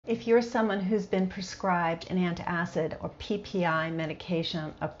If you're someone who's been prescribed an antacid or PPI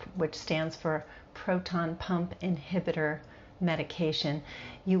medication, which stands for proton pump inhibitor medication,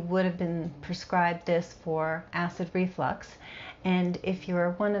 you would have been prescribed this for acid reflux. And if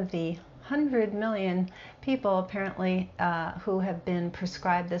you're one of the 100 million people apparently who have been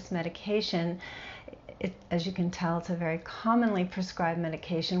prescribed this medication, as you can tell, it's a very commonly prescribed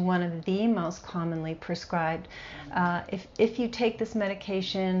medication, one of the most commonly prescribed. If you take this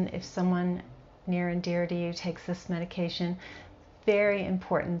medication, if someone near and dear to you takes this medication, very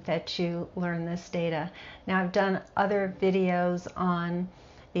important that you learn this data. Now, I've done other videos on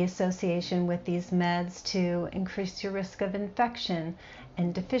the association with these meds to increase your risk of infection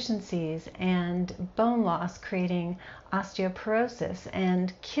and deficiencies and bone loss, creating osteoporosis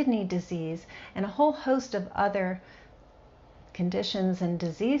and kidney disease and a whole host of other conditions and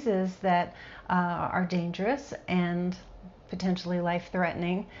diseases that are dangerous and potentially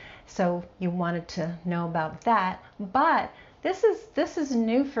life-threatening. So you wanted to know about that. But this is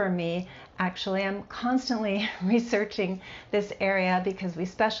new for me. Actually, I'm constantly researching this area because we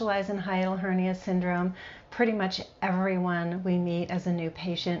specialize in hiatal hernia syndrome. Pretty much everyone we meet as a new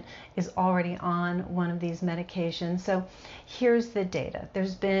patient is already on one of these medications. So here's the data.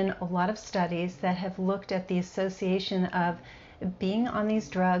 There's been a lot of studies that have looked at the association of being on these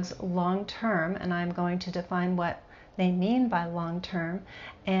drugs long term, and I'm going to define what they mean by long term,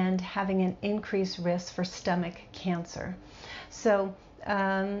 and having an increased risk for stomach cancer. So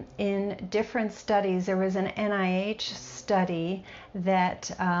in different studies, there was an NIH study that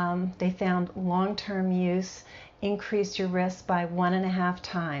they found long-term use increased your risk by 1.5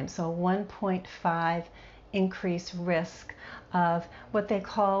 times, so 1.5 increased risk of what they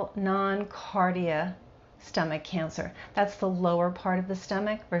call noncardia stomach cancer. That's the lower part of the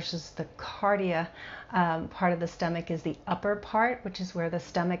stomach versus the cardia part of the stomach is the upper part, which is where the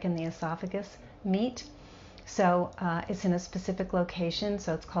stomach and the esophagus meet. So it's in a specific location,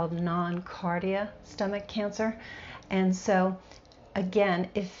 so it's called noncardia stomach cancer. And so again,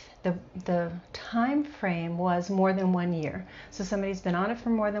 if the time frame was more than 1 year, so somebody's been on it for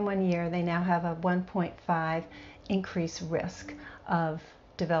more than 1 year, they now have a 1.5 increased risk of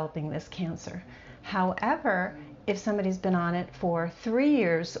developing this cancer. However, if somebody's been on it for 3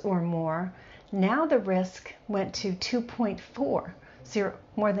 years or more, now the risk went to 2.4, so you're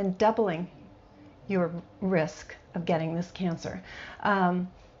more than doubling your risk of getting this cancer.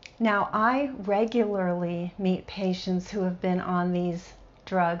 Now, I regularly meet patients who have been on these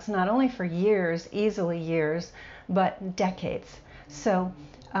drugs, not only for years, easily years, but decades. So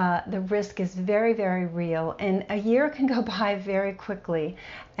the risk is very, very real, and a year can go by very quickly.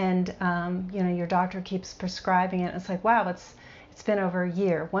 And you know, your doctor keeps prescribing it. It's like, wow, it's been over a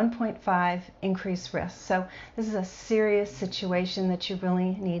year. 1.5 increased risk. So this is a serious situation that you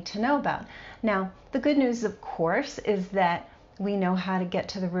really need to know about. Now, the good news, of course, is that we know how to get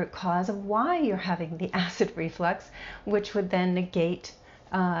to the root cause of why you're having the acid reflux, which would then negate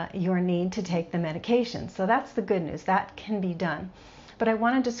your need to take the medication. So that's the good news. That can be done. But I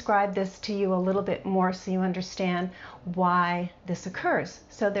want to describe this to you a little bit more so you understand why this occurs.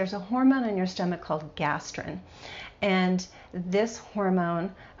 So there's a hormone in your stomach called gastrin. And this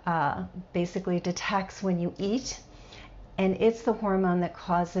hormone basically detects when you eat, and it's the hormone that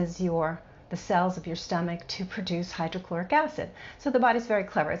causes the cells of your stomach to produce hydrochloric acid. So the body's very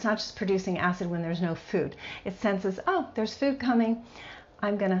clever. It's not just producing acid when there's no food. It senses, oh, there's food coming.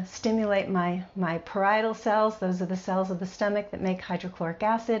 I'm going to stimulate my parietal cells. Those are the cells of the stomach that make hydrochloric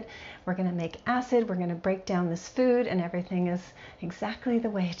acid. We're going to make acid. We're going to break down this food, and everything is exactly the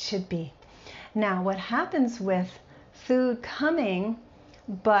way it should be. Now, what happens with food coming,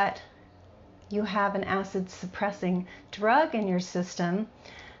 but you have an acid suppressing drug in your system,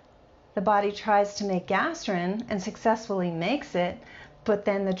 the body tries to make gastrin and successfully makes it, but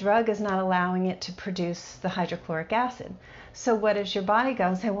then the drug is not allowing it to produce the hydrochloric acid. So what does your body go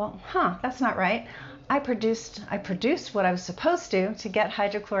and say, well, that's not right. I produced what I was supposed to get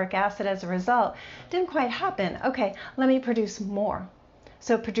hydrochloric acid as a result. Didn't quite happen. Okay, let me produce more.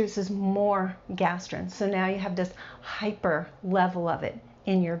 So it produces more gastrin. So now you have this hyper level of it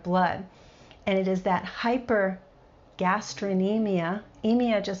in your blood. And it is that hypergastrinemia.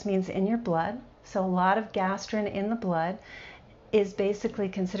 Emia just means in your blood. So a lot of gastrin in the blood is basically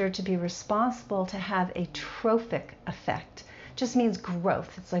considered to be responsible to have a trophic effect. Just means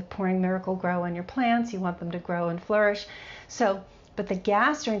growth. It's like pouring Miracle Grow on your plants. You want them to grow and flourish. So, but the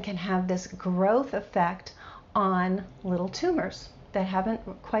gastrin can have this growth effect on little tumors that haven't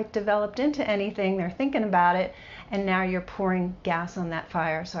quite developed into anything. They're thinking about it, and now you're pouring gas on that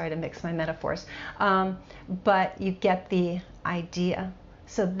fire. Sorry to mix my metaphors. But you get the idea.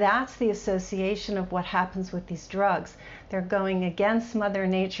 So that's the association of what happens with these drugs. They're going against Mother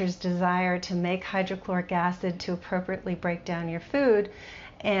Nature's desire to make hydrochloric acid to appropriately break down your food.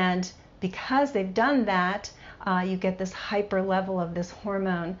 And because they've done that, you get this hyper level of this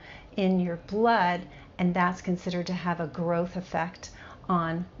hormone in your blood, and that's considered to have a growth effect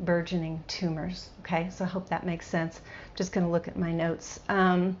on burgeoning tumors. Okay, so I hope that makes sense. I'm just going to look at my notes.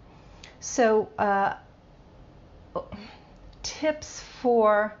 Tips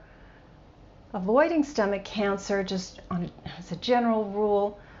for avoiding stomach cancer, just as a general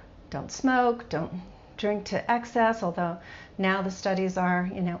rule: don't smoke, don't drink to excess, although now the studies are,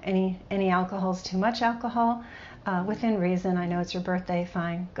 any alcohol is too much alcohol, within reason. I know it's your birthday,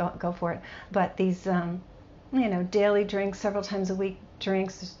 fine, go for it. But these, daily drinks, several times a week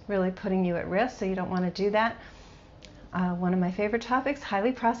drinks, is really putting you at risk, so you don't want to do that. One of my favorite topics,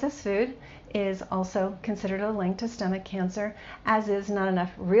 highly processed food, is also considered a link to stomach cancer, as is not enough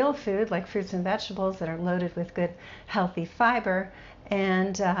real food like fruits and vegetables that are loaded with good healthy fiber,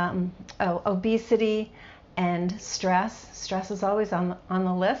 and obesity and stress. Stress is always on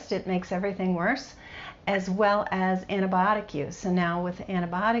the list. It makes everything worse, as well as antibiotic use. So now with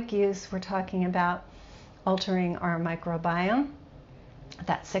antibiotic use, we're talking about altering our microbiome.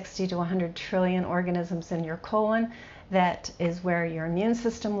 That's 60 to 100 trillion organisms in your colon. That is where your immune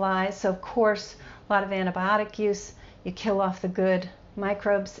system lies. So of course, a lot of antibiotic use, you kill off the good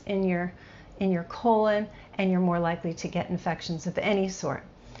microbes in your colon, and you're more likely to get infections of any sort.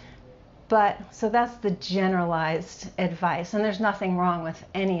 So that's the generalized advice, and there's nothing wrong with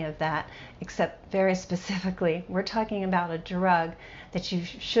any of that, except very specifically, we're talking about a drug that you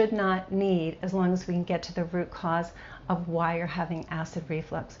should not need as long as we can get to the root cause of why you're having acid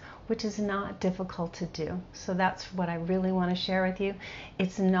reflux, which is not difficult to do. So that's what I really want to share with you.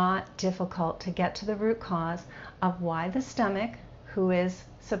 It's not difficult to get to the root cause of why the stomach, who is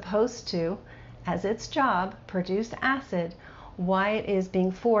supposed to, as its job, produce acid, why it is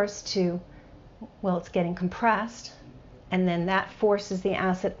being forced to, it's getting compressed, and then that forces the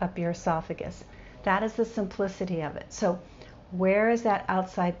acid up your esophagus. That is the simplicity of it. So where is that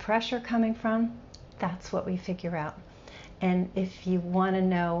outside pressure coming from? That's what we figure out. And if you want to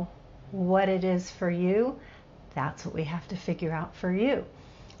know what it is for you, that's what we have to figure out for you.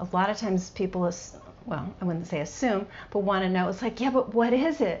 A lot of times people, I wouldn't say assume, but want to know. It's like, yeah, but what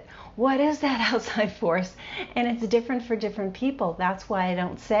is it? What is that outside force? And it's different for different people. That's why I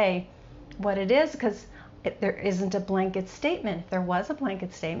don't say what it is, because there isn't a blanket statement. If there was a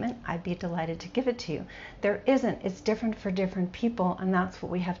blanket statement, I'd be delighted to give it to you. There isn't. It's different for different people, and that's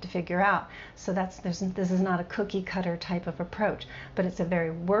what we have to figure out. So this is not a cookie cutter type of approach, but it's a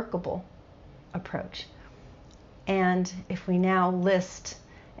very workable approach. And if we now list,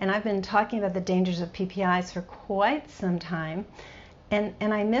 and I've been talking about the dangers of PPIs for quite some time, and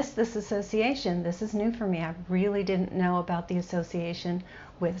I missed this association. This is new for me. I really didn't know about the association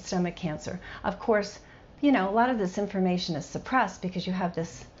with stomach cancer. Of course, a lot of this information is suppressed because you have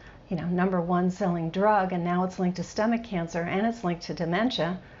this, #1 selling drug, and now it's linked to stomach cancer, and it's linked to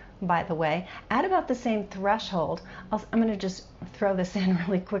dementia, by the way, at about the same threshold. I'm going to just throw this in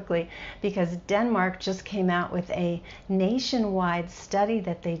really quickly, because Denmark just came out with a nationwide study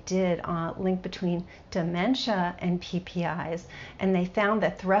that they did linked between dementia and PPIs, and they found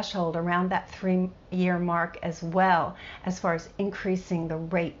that threshold around that 3-year mark as well, as far as increasing the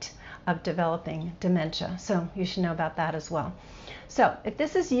rate of developing dementia. So you should know about that as well. So if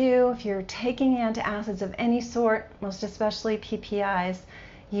this is you, if you're taking antacids of any sort, most especially PPIs,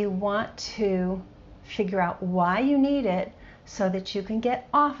 you want to figure out why you need it so that you can get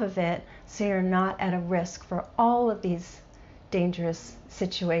off of it, so you're not at a risk for all of these dangerous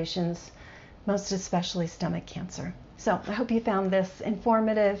situations, most especially stomach cancer. So I hope you found this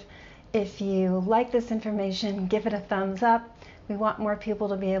informative. If you like this information, give it a thumbs up. We want more people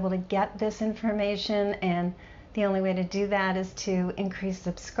to be able to get this information, and the only way to do that is to increase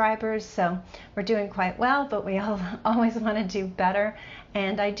subscribers. So we're doing quite well, but we always want to do better.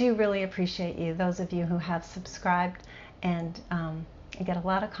 And I do really appreciate you, those of you who have subscribed. And I get a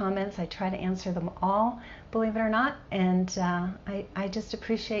lot of comments. I try to answer them all, believe it or not. And I just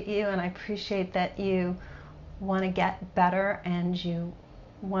appreciate you, and I appreciate that you want to get better, and you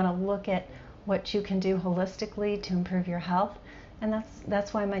want to look at what you can do holistically to improve your health. And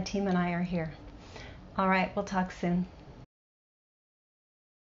that's why my team and I are here. All right, we'll talk soon.